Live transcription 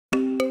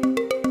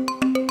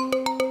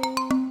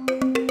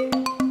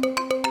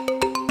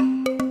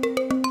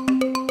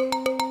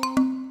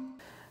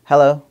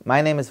Hello,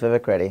 my name is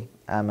Vivek Reddy.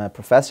 I'm a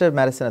professor of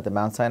medicine at the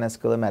Mount Sinai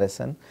School of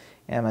Medicine,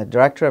 and I'm a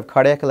director of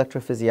cardiac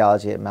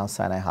electrophysiology at Mount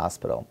Sinai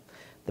Hospital.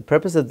 The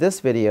purpose of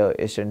this video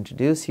is to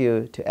introduce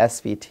you to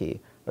SVT,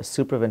 or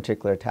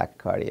supraventricular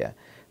tachycardia.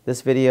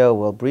 This video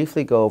will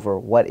briefly go over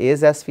what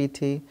is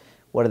SVT,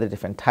 what are the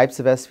different types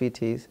of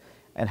SVTs,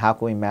 and how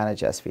can we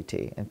manage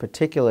SVT, and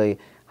particularly,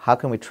 how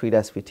can we treat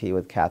SVT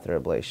with catheter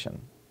ablation.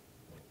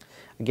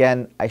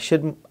 Again, I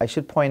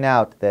should point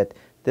out that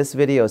this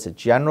video is a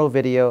general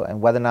video, and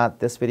whether or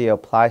not this video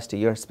applies to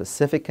your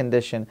specific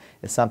condition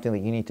is something that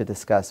you need to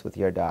discuss with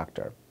your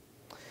doctor.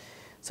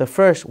 So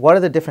first, what are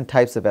the different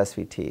types of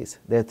SVTs?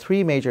 There are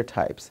three major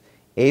types: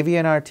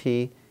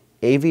 Avnrt,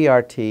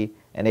 Avrt,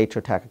 and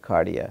atrial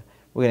tachycardia.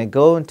 We're going to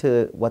go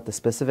into what the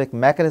specific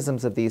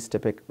mechanisms of these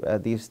different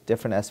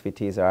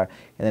SVTs are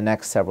in the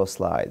next several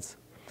slides.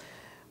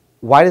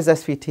 Why does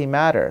SVT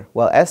matter?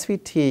 Well,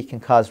 SVT can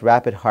cause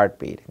rapid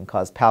heartbeat. It can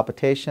cause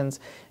palpitations.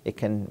 It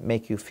can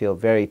make you feel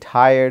very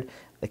tired.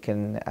 It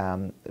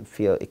can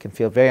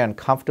feel very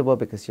uncomfortable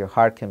because your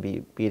heart can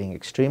be beating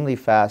extremely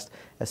fast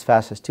as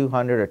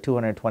 200 or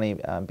 220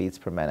 beats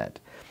per minute.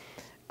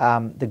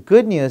 The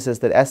good news is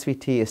that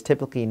SVT is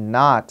typically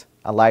not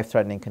a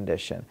life-threatening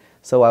condition.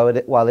 So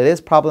while it is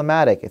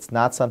problematic, it's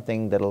not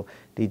something that will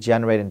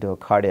degenerate into a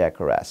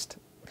cardiac arrest.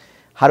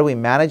 How do we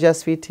manage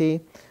SVT?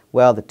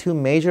 Well, the two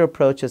major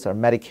approaches are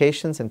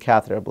medications and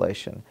catheter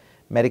ablation.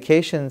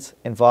 Medications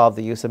involve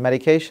the use of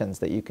medications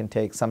that you can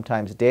take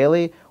sometimes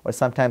daily or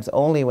sometimes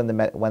only when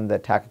the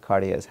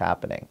tachycardia is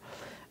happening.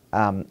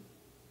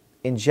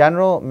 In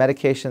general,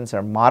 medications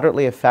are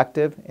moderately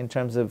effective in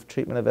terms of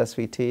treatment of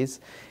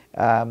SVTs,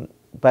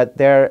 but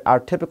they're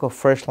our typical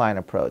first-line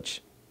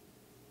approach.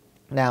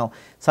 Now,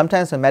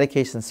 sometimes when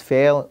medications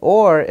fail,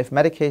 or if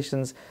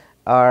medications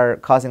are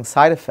causing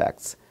side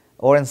effects,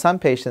 or in some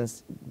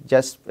patients,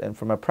 just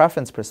from a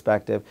preference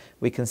perspective,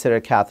 we consider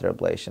catheter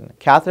ablation.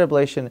 Catheter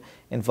ablation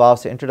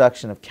involves the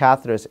introduction of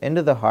catheters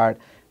into the heart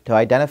to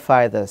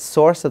identify the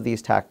source of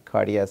these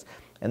tachycardias,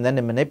 and then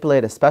to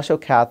manipulate a special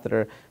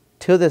catheter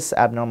to this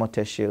abnormal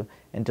tissue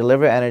and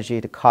deliver energy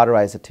to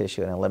cauterize the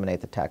tissue and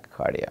eliminate the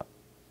tachycardia.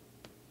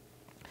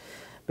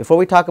 Before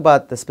we talk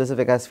about the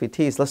specific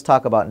SVTs, let's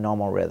talk about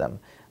normal rhythm.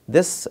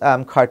 This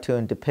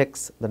cartoon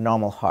depicts the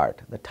normal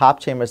heart, the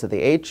top chambers of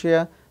the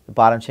atria, the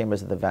bottom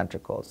chambers of the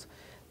ventricles.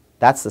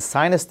 That's the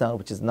sinus node,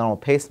 which is the normal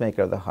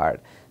pacemaker of the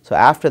heart. So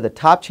after the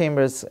top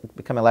chambers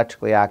become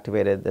electrically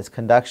activated, there's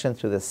conduction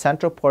through the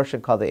central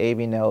portion called the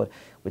AV node,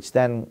 which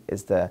then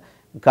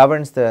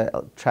governs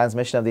the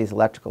transmission of these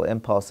electrical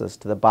impulses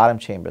to the bottom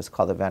chambers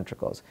called the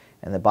ventricles.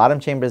 And the bottom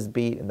chambers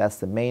beat, and that's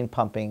the main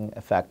pumping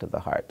effect of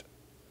the heart.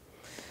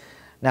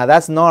 Now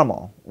that's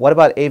normal. What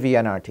about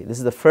Avnrt? This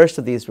is the first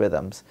of these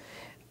rhythms.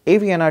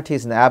 Avnrt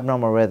is an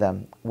abnormal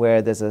rhythm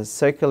where there's a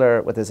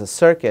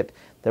circuit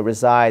that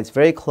resides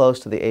very close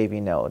to the AV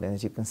node. And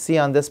as you can see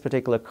on this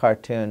particular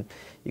cartoon,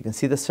 you can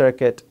see the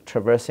circuit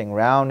traversing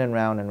round and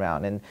round and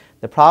round. And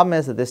the problem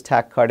is that this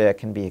tachycardia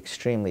can be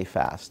extremely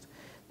fast.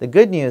 The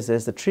good news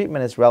is the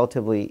treatment is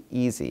relatively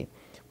easy.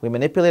 We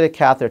manipulate a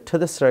catheter to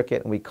the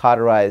circuit and we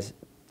cauterize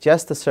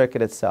just the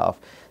circuit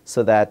itself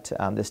so that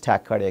this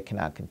tachycardia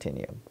cannot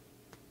continue.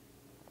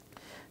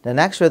 The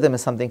next rhythm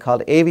is something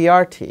called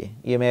Avrt.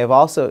 You may have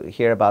also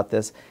heard about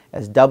this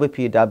as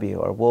WPW,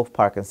 or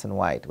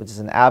Wolff-Parkinson-White, which is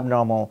an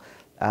abnormal,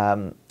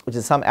 which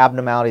is some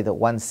abnormality that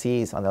one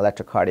sees on the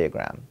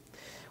electrocardiogram.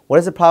 What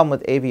is the problem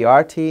with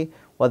Avrt?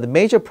 Well, the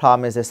major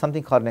problem is there's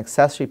something called an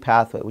accessory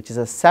pathway, which is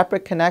a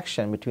separate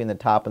connection between the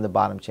top and the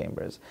bottom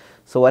chambers.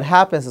 So what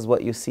happens is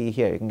what you see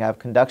here. You can have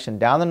conduction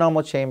down the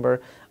normal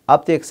chamber,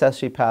 up the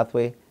accessory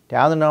pathway,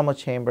 down the normal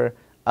chamber,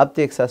 up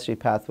the accessory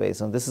pathways,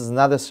 and this is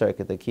another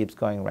circuit that keeps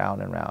going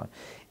round and round.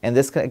 And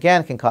this,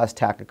 again, can cause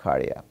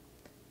tachycardia,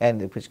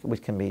 and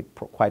which can be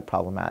quite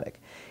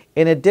problematic.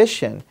 In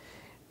addition,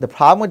 the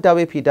problem with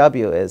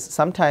WPW is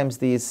sometimes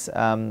these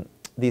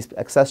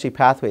accessory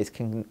pathways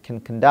can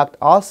conduct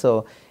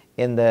also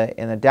in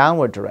the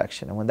downward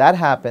direction. And when that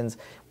happens,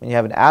 when you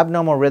have an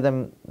abnormal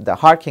rhythm, the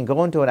heart can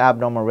go into an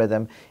abnormal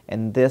rhythm,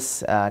 and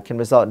this can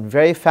result in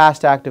very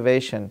fast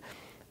activation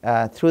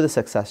through this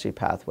accessory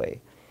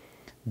pathway.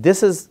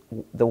 This is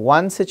the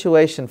one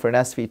situation for an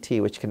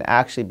SVT which can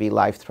actually be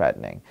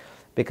life-threatening,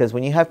 because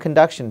when you have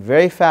conduction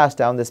very fast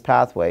down this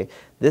pathway,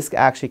 this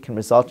actually can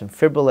result in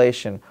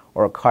fibrillation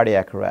or a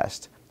cardiac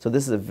arrest. So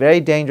this is a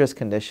very dangerous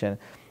condition,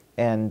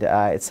 and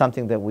it's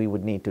something that we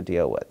would need to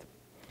deal with.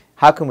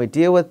 How can we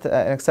deal with an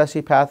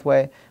accessory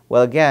pathway?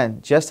 Well,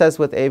 again, just as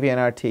with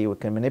Avnrt, we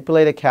can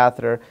manipulate a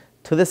catheter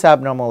to this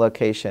abnormal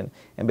location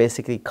and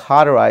basically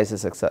cauterize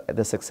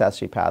this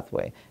accessory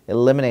pathway,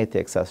 eliminate the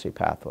accessory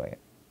pathway.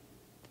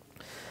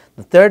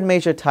 The third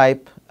major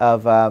type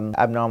of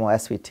abnormal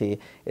SVT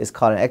is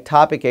called an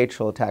ectopic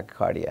atrial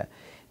tachycardia.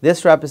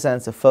 This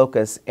represents a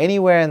focus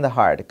anywhere in the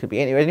heart. It could be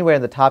anywhere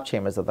in the top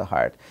chambers of the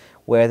heart,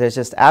 where there's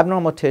just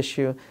abnormal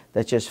tissue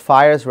that just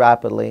fires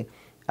rapidly,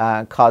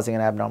 causing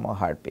an abnormal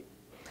heartbeat.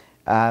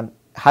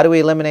 How do we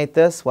eliminate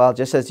this? Well,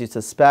 just as you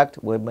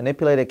suspect, we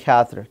manipulate a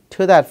catheter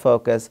to that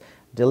focus,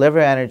 deliver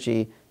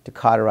energy to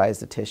cauterize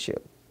the tissue.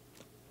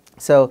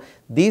 So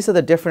these are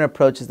the different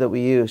approaches that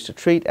we use to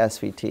treat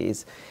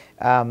SVTs.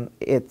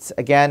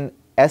 Again,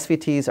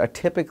 SVTs are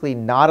typically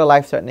not a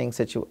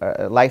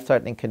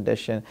life-threatening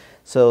condition,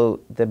 so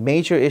the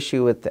major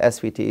issue with the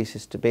SVTs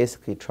is to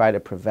basically try to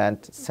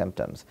prevent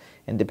symptoms.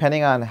 And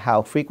depending on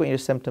how frequent your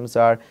symptoms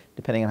are,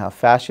 depending on how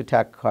fast your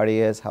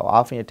tachycardia is, how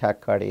often your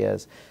tachycardia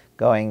is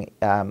going,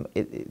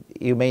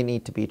 you may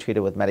need to be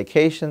treated with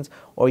medications,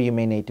 or you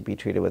may need to be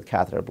treated with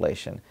catheter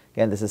ablation.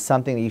 Again, this is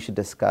something that you should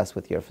discuss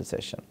with your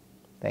physician.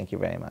 Thank you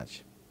very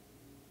much.